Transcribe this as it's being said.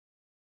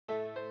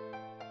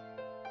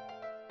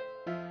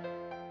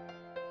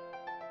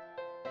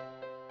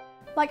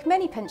Like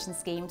many pension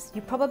schemes,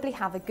 you probably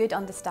have a good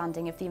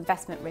understanding of the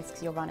investment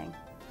risks you're running.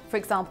 For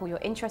example, your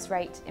interest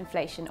rate,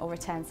 inflation or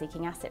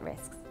return-seeking asset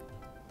risks.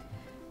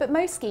 But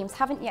most schemes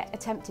haven't yet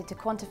attempted to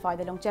quantify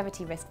the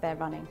longevity risk they're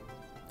running.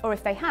 Or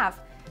if they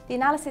have, the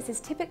analysis is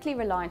typically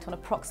reliant on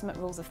approximate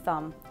rules of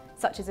thumb,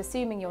 such as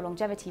assuming your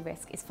longevity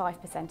risk is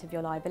 5% of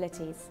your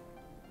liabilities.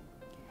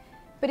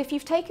 But if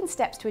you've taken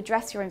steps to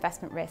address your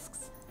investment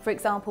risks, for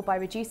example by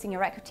reducing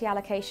your equity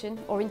allocation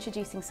or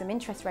introducing some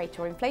interest rate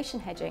or inflation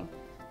hedging,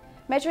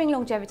 measuring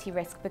longevity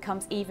risk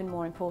becomes even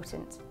more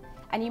important,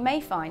 and you may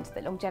find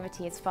that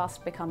longevity is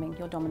fast becoming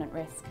your dominant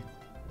risk.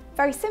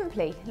 Very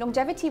simply,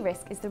 longevity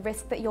risk is the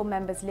risk that your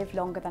members live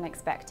longer than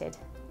expected,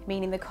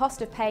 meaning the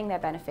cost of paying their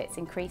benefits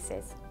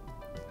increases.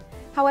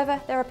 However,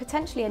 there are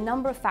potentially a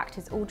number of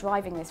factors all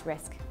driving this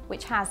risk,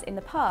 which has, in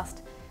the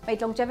past,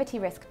 made longevity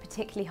risk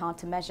particularly hard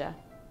to measure.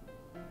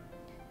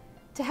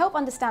 To help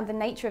understand the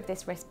nature of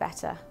this risk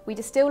better, we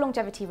distill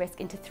longevity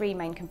risk into three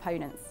main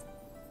components.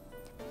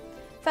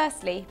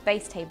 Firstly,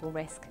 base table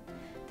risk,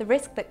 the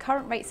risk that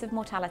current rates of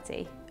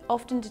mortality,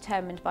 often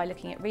determined by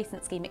looking at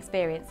recent scheme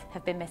experience,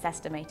 have been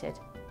misestimated.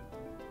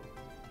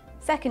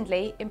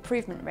 Secondly,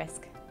 improvement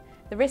risk,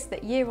 the risk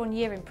that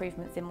year-on-year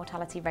improvements in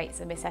mortality rates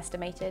are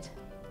misestimated.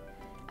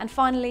 And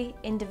finally,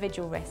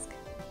 individual risk,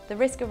 the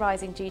risk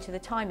arising due to the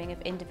timing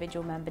of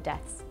individual member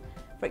deaths,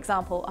 for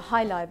example, a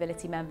high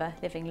liability member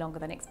living longer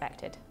than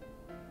expected.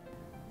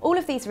 All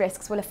of these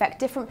risks will affect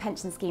different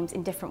pension schemes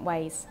in different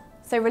ways,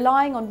 so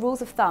relying on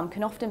rules of thumb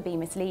can often be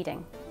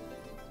misleading.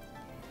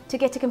 To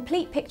get a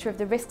complete picture of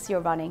the risks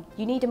you're running,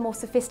 you need a more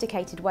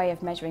sophisticated way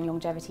of measuring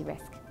longevity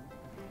risk.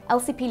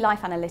 LCP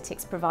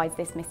LifeAnalytics provides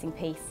this missing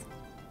piece.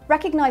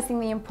 Recognising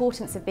the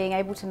importance of being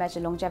able to measure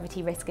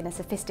longevity risk in a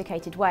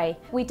sophisticated way,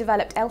 we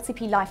developed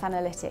LCP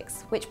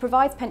LifeAnalytics, which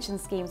provides pension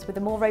schemes with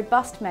a more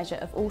robust measure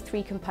of all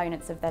three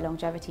components of their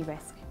longevity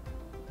risk.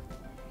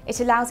 It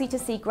allows you to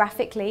see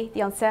graphically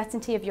the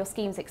uncertainty of your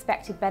scheme's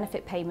expected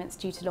benefit payments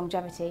due to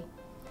longevity,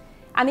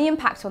 and the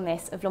impact on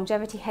this of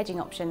longevity hedging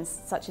options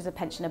such as a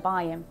pensioner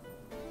buy-in.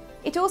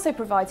 It also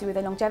provides you with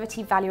a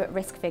longevity value at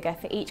risk figure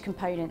for each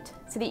component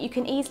so that you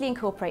can easily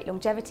incorporate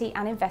longevity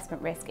and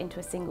investment risk into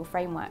a single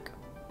framework.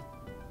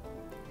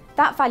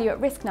 That value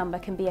at risk number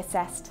can be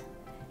assessed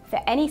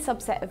for any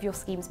subset of your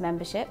scheme's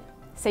membership,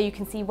 so you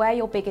can see where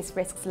your biggest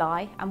risks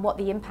lie and what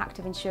the impact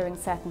of insuring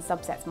certain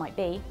subsets might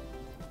be.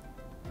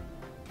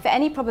 For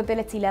any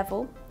probability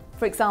level,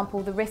 for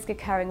example, the risk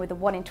occurring with a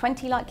 1 in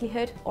 20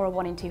 likelihood or a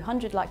 1 in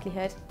 200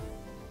 likelihood.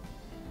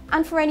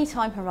 And for any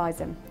time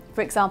horizon,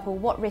 for example,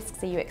 what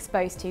risks are you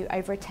exposed to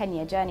over a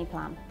 10-year journey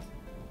plan?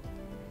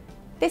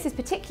 This is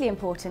particularly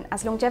important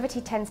as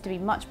longevity tends to be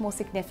much more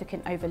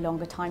significant over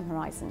longer time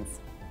horizons.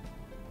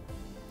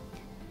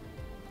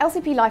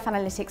 LCP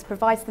LifeAnalytics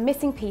provides the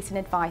missing piece in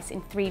advice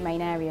in three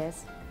main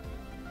areas.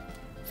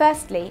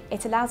 Firstly,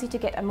 it allows you to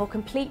get a more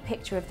complete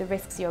picture of the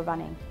risks you're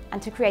running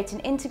and to create an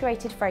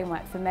integrated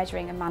framework for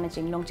measuring and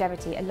managing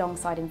longevity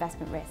alongside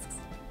investment risks.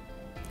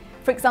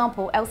 For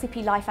example,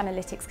 LCP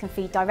LifeAnalytics can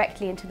feed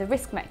directly into the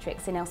risk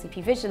metrics in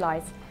LCP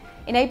Visualize,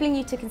 enabling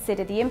you to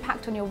consider the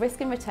impact on your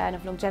risk and return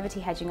of longevity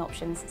hedging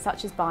options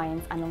such as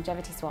buy-ins and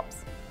longevity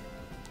swaps.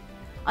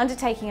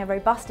 Undertaking a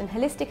robust and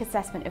holistic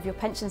assessment of your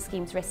pension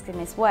scheme's risk in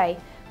this way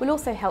will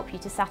also help you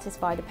to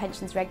satisfy the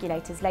pensions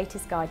regulator's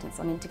latest guidance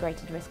on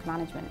integrated risk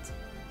management.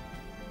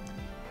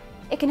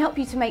 It can help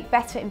you to make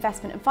better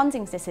investment and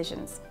funding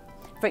decisions.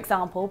 For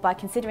example, by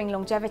considering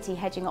longevity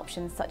hedging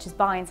options such as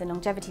buy-ins and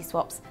longevity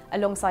swaps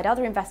alongside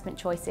other investment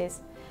choices,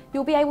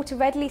 you'll be able to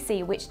readily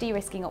see which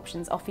de-risking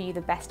options offer you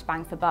the best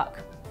bang for buck.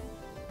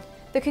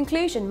 The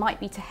conclusion might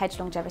be to hedge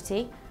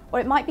longevity, or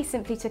it might be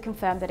simply to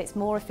confirm that it's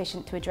more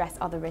efficient to address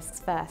other risks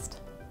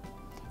first.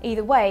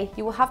 Either way,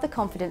 you will have the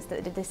confidence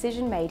that the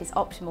decision made is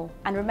optimal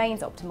and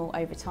remains optimal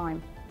over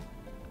time.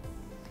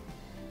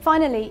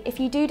 Finally, if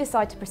you do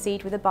decide to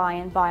proceed with a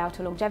buy-in, buyout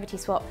or longevity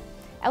swap,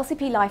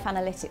 LCP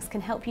LifeAnalytics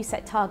can help you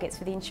set targets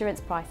for the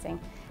insurance pricing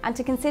and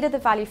to consider the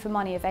value for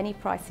money of any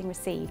pricing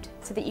received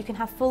so that you can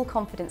have full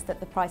confidence that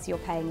the price you're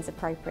paying is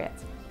appropriate.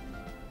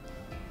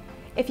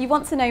 If you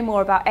want to know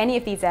more about any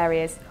of these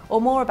areas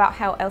or more about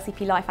how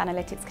LCP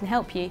LifeAnalytics can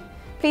help you,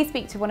 please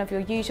speak to one of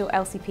your usual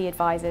LCP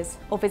advisors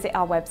or visit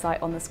our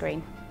website on the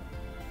screen.